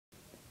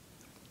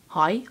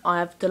Hi, I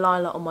have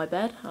Delilah on my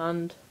bed,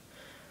 and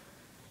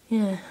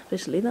yeah,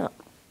 basically that.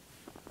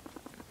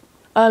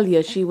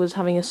 Earlier she was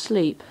having a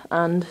sleep,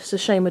 and it's a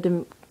shame I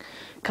didn't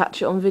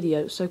catch it on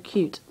video. It's so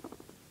cute.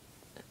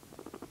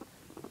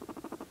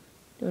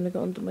 Do you want to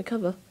go under my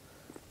cover?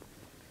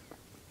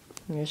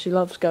 Yeah, she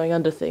loves going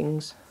under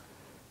things.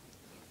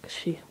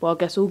 Well, I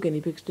guess all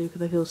guinea pigs do because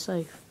they feel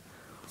safe.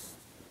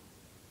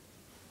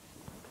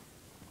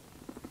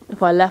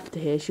 If I left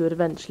her here, she would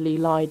eventually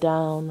lie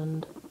down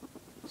and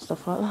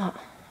stuff like that.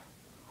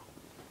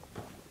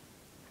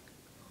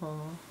 Aww.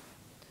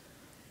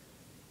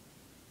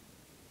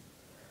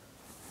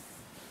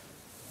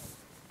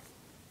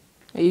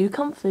 Are you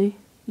comfy?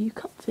 Are you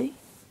comfy?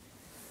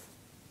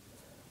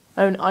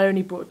 I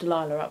only brought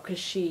Delilah up because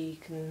she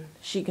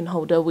can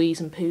hold her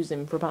wheeze and poos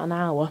in for about an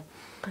hour.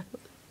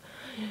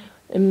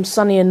 In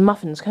Sunny and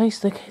Muffin's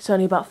case, it's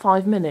only about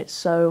 5 minutes,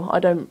 so I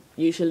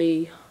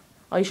usually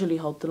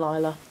hold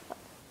Delilah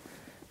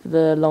for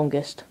the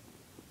longest.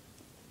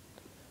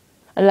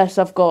 Unless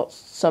I've got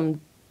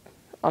some,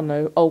 I don't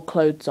know, old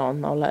clothes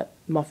on, I'll let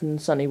Muffin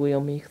and Sunny wheel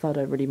me because I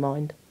don't really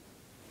mind.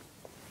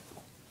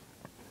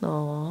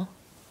 Aww.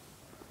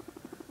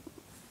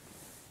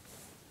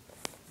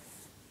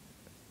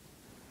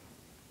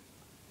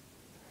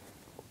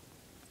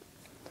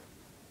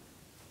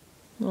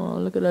 Oh,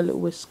 look at her little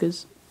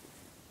whiskers.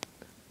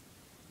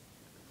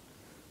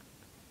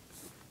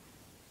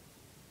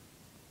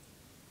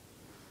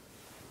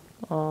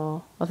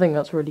 Oh, I think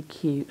that's really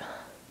cute.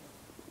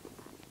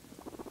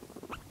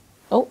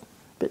 Oh,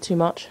 bit too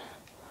much.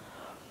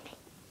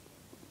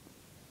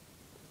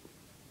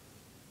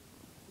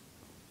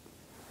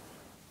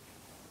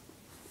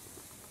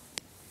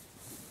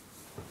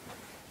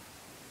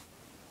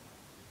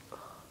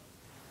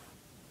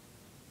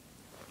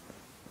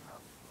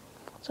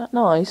 Is that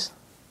nice?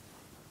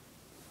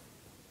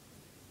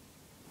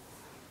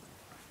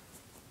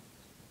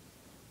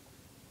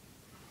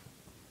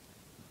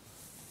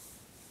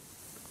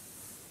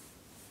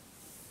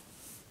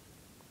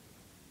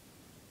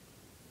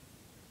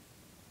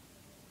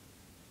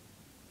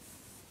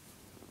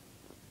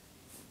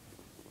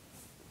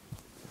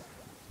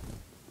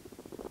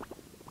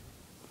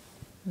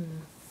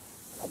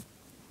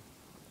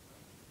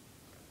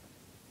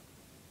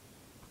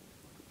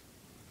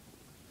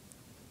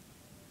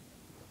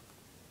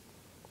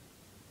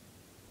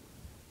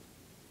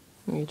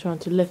 You're trying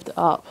to lift it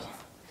up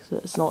so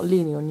it's not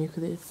leaning on you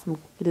because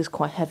it is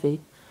quite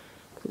heavy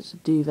because it's a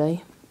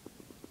duvet.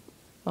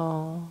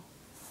 Oh,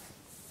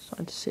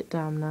 starting to sit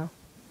down now.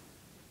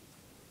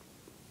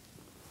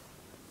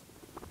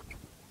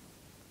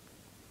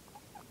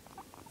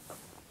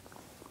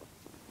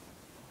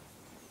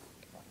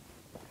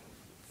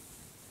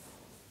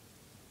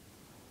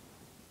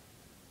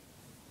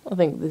 I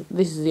think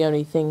this is the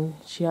only thing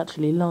she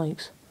actually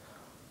likes.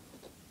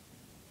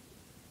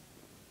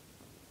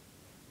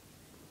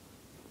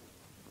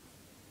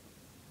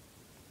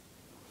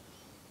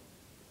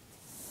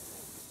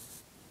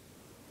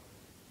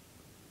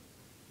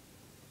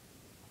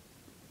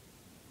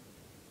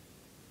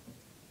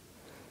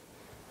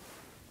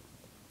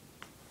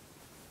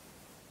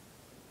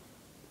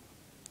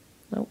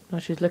 Nope, now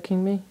she's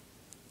licking me.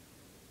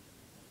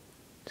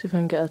 See if I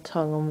can get her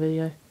tongue on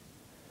video.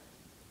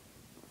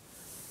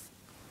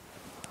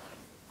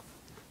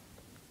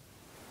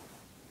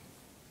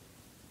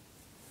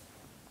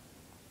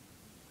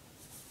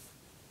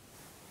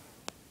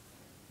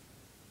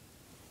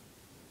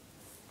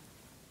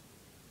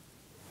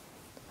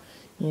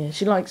 Yeah,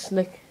 she likes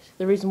lick.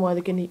 The reason why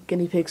the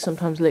guinea pigs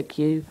sometimes lick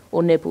you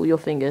or nibble your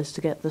fingers to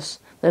get this,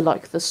 they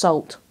like the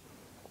salt.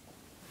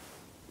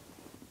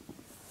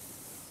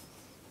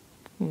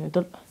 You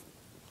know,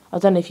 I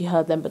don't know if you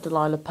heard them, but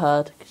Delilah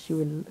purred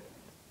because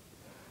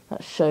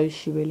that shows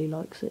she really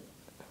likes it.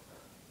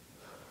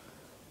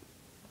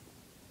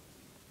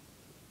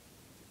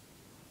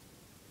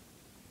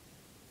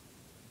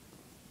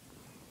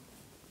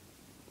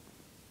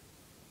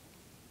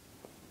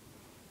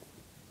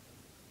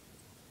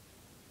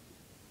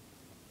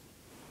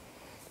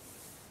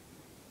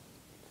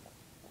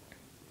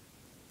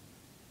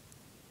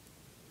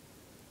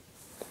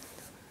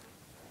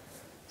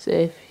 See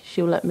if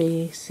she'll let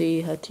me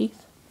see her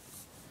teeth.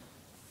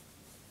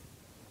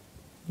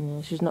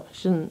 Yeah, she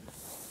doesn't.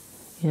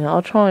 Yeah,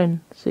 I'll try and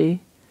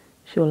see.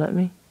 She'll let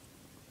me.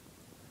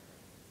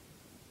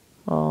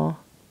 Oh.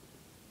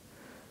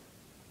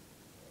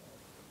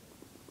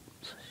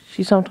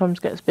 She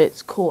sometimes gets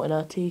bits caught in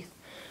her teeth,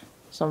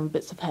 some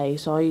bits of hay,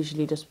 so I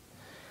usually just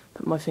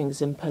put my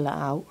fingers in, pull it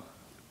out,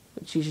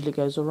 which usually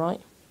goes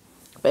alright.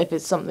 But if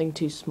it's something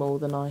too small,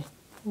 then oh,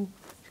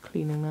 she's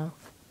cleaning now.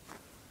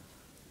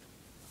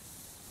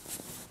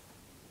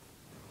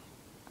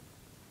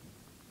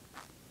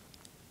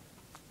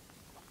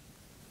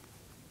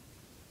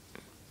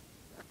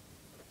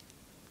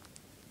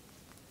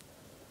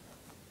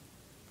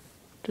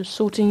 Just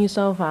sorting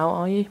yourself out,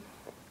 are you?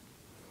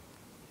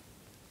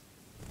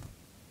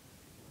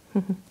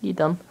 You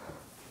done?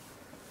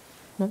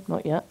 Nope,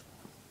 not yet.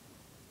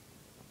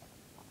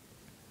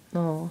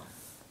 Oh.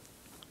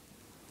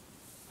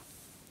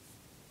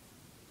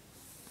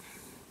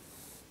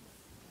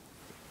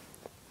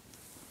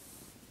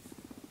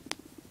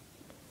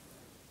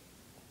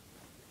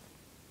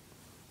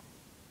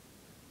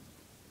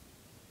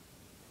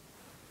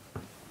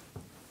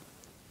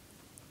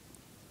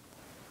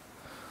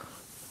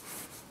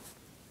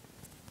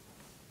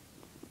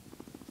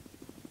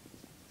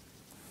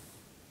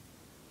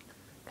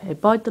 Okay,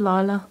 bye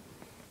Delilah.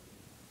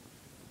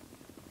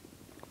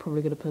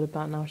 Probably going to put her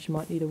back now, she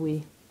might need a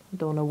wee. I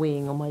don't want her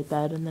weeing on my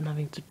bed and then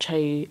having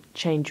to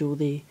change all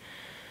the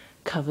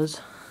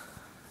covers.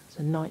 It's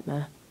a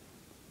nightmare.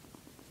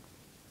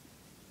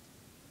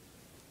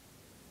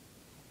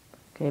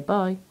 Okay,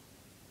 bye.